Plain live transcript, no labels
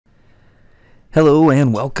Hello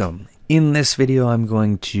and welcome. In this video I'm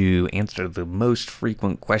going to answer the most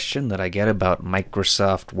frequent question that I get about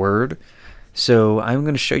Microsoft Word. So I'm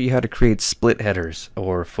going to show you how to create split headers,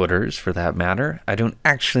 or footers for that matter. I don't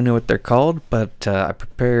actually know what they're called, but I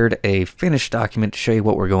prepared a finished document to show you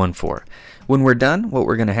what we're going for. When we're done, what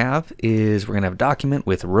we're going to have is we're going to have a document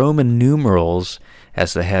with Roman numerals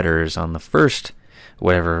as the headers on the first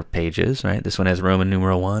whatever pages, right? This one has Roman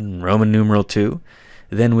numeral 1, Roman numeral 2.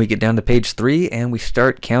 Then we get down to page 3 and we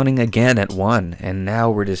start counting again at 1. And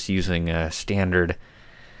now we're just using standard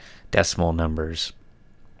decimal numbers.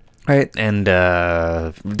 Right, and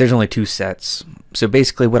there's only 2 sets. So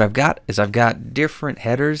basically what I've got is I've got different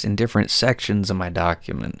headers in different sections of my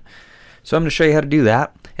document. So I'm going to show you how to do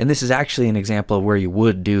that. And this is actually an example of where you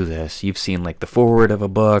would do this. You've seen like the foreword of a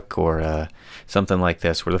book or something like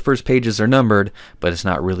this, where the first pages are numbered, but it's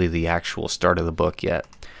not really the actual start of the book yet.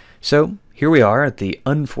 So here we are at the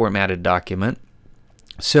unformatted document.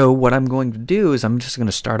 So what I'm going to do is I'm just going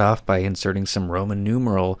to start off by inserting some Roman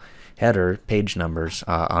numeral header page numbers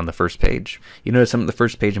on the first page. You notice I'm at the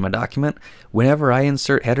first page of my document. Whenever I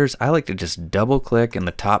insert headers, I like to just double click in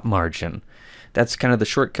the top margin. That's kind of the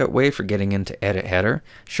shortcut way for getting into edit header.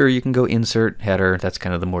 Sure, you can go insert header. That's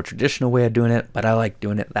kind of the more traditional way of doing it, but I like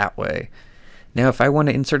doing it that way. Now if I want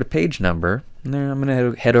to insert a page number, I'm going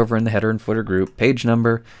to head over in the header and footer group, page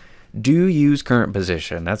number. Do use current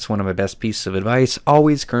position. That's one of my best pieces of advice.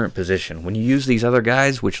 Always current position. When you use these other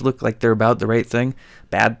guys, which look like they're about the right thing,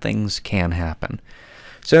 bad things can happen.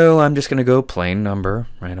 So I'm just going to go plain number,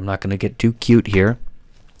 right? I'm not going to get too cute here.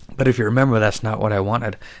 But if you remember, that's not what I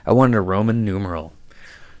wanted. I wanted a Roman numeral.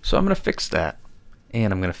 So I'm going to fix that.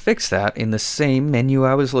 And I'm going to fix that in the same menu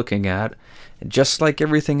I was looking at. Just like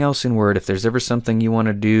everything else in Word, if there's ever something you want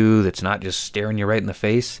to do that's not just staring you right in the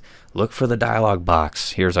face, look for the dialog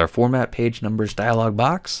box. Here's our format page numbers dialog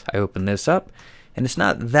box. I open this up, and it's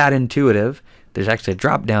not that intuitive. There's actually a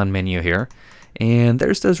drop-down menu here, and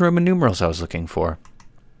there's those Roman numerals I was looking for.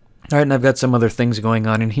 All right, and I've got some other things going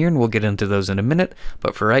on in here, and we'll get into those in a minute,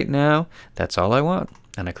 but for right now, that's all I want.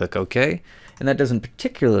 And I click OK, and that doesn't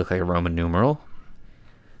particularly look like a Roman numeral,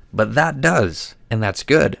 but that does, and that's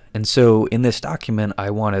good. And so in this document, I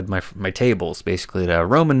wanted my tables basically to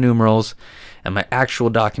Roman numerals, and my actual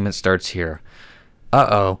document starts here.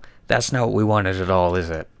 Uh-oh, that's not what we wanted at all, is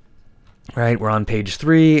it? Right, we're on page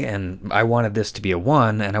 3, and I wanted this to be a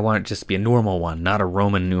 1, and I want it just to be a normal 1, not a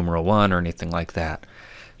Roman numeral 1 or anything like that.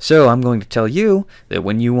 So I'm going to tell you that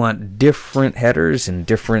when you want different headers in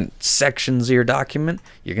different sections of your document,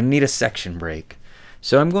 you're going to need a section break.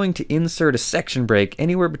 So I'm going to insert a section break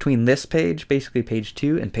anywhere between this page, basically page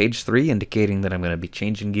 2, and page 3, indicating that I'm going to be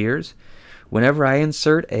changing gears. Whenever I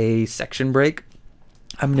insert a section break,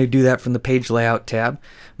 I'm going to do that from the page layout tab.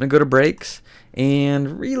 I'm going to go to breaks,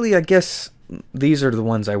 and really I guess these are the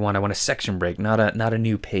ones I want. I want a section break, not a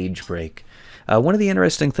new page break. One of the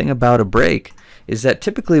interesting thing about a break is that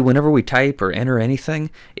typically whenever we type or enter anything,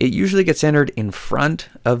 it usually gets entered in front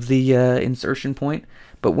of the insertion point.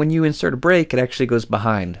 But when you insert a break, it actually goes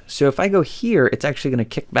behind. So if I go here, it's actually going to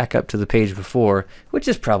kick back up to the page before, which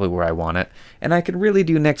is probably where I want it. And I could really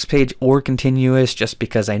do next page or continuous just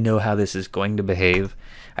because I know how this is going to behave.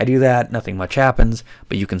 I do that, nothing much happens,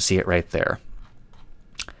 but you can see it right there.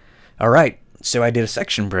 All right, so I did a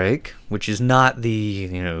section break, which is not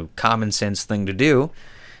the common sense thing to do.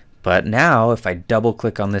 But now if I double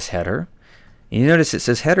click on this header, you notice it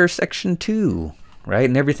says header section 2. Right,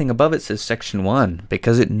 and everything above it says section 1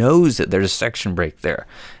 because it knows that there's a section break there.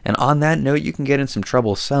 And on that note, you can get in some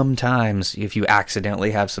trouble sometimes if you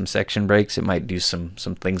accidentally have some section breaks. It might do some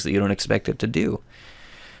things that you don't expect it to do.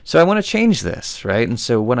 So I want to change this, right? And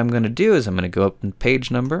so what I'm going to do is I'm going to go up in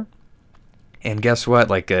page number, and guess what?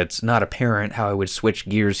 Like it's not apparent how I would switch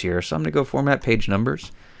gears here. So I'm going to go format page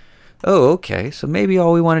numbers. Oh, okay. So maybe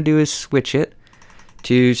all we want to do is switch it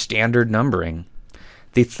to standard numbering.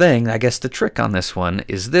 The thing, I guess the trick on this one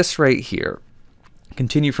is this right here.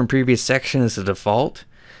 Continue from previous section is the default.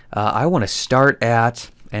 I want to start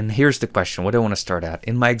at, and here's the question, what do I want to start at?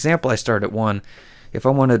 In my example, I start at 1. If I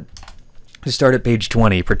wanted to start at page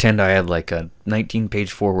 20, pretend I had like a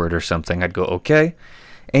 19-page forward or something, I'd go OK.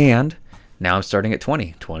 And now I'm starting at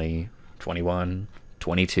 20, 21,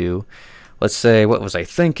 22. Let's say, what was I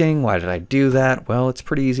thinking? Why did I do that? Well, it's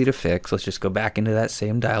pretty easy to fix. Let's just go back into that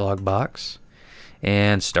same dialog box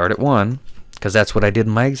and start at 1, because that's what I did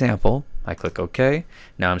in my example. I click OK.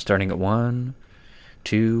 Now I'm starting at 1,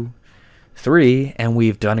 2, 3, and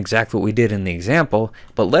we've done exactly what we did in the example,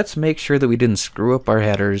 but let's make sure that we didn't screw up our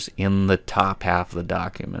headers in the top half of the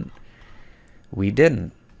document. We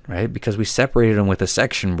didn't, right? Because we separated them with a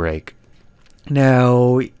section break.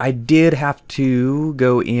 Now, I did have to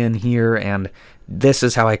go in here, and this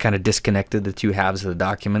is how I kind of disconnected the two halves of the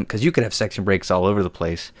document, because you could have section breaks all over the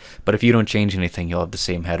place, but if you don't change anything, you'll have the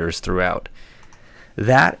same headers throughout.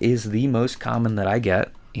 That is the most common that I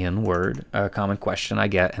get in Word, a common question I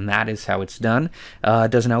get, and that is how it's done.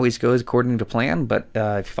 It doesn't always go according to plan, but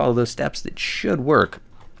if you follow those steps, it should work.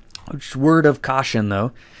 Just word of caution,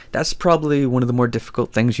 though, that's probably one of the more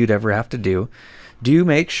difficult things you'd ever have to do. Do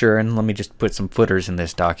make sure, and let me just put some footers in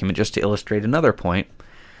this document just to illustrate another point.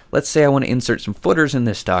 Let's say I want to insert some footers in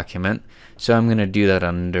this document, so I'm going to do that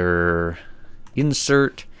under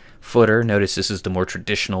Insert, Footer. Notice this is the more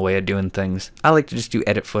traditional way of doing things. I like to just do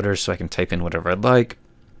Edit Footers so I can type in whatever I'd like.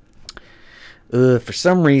 For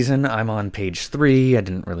some reason, I'm on page 3. I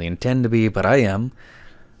didn't really intend to be, but I am.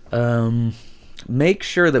 Make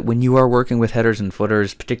sure that when you are working with headers and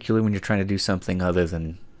footers, particularly when you're trying to do something other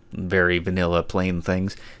than very vanilla plain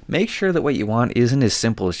things, make sure that what you want isn't as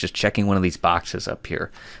simple as just checking one of these boxes up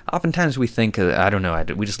here. Oftentimes we think, I don't know,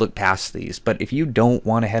 we just look past these, but if you don't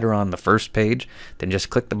want a header on the first page, then just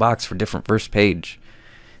click the box for different first page.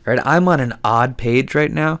 All right, I'm on an odd page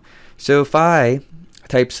right now, so if I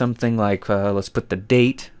type something like, let's put the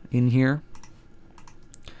date in here.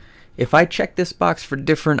 If I check this box for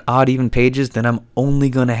different odd even pages, then I'm only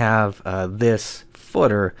going to have this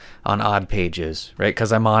footer on odd pages, right?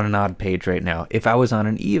 Because I'm on an odd page right now. If I was on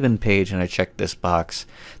an even page and I checked this box,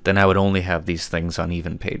 then I would only have these things on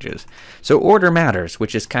even pages. So order matters,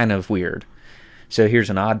 which is kind of weird. So here's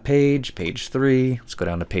an odd page, page 3. Let's go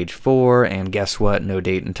down to page 4, and guess what? No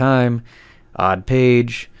date and time. Odd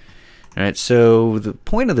page. All right, so the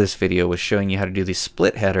point of this video was showing you how to do these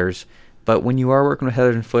split headers, but when you are working with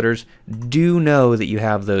headers and footers, do know that you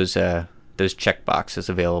have those check boxes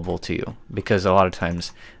available to you, because a lot of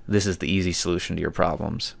times this is the easy solution to your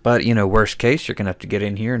problems. But, you know, worst case, you're going to have to get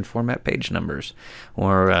in here and format page numbers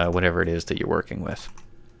or whatever it is that you're working with.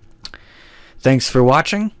 Thanks for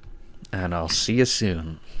watching, and I'll see you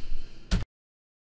soon.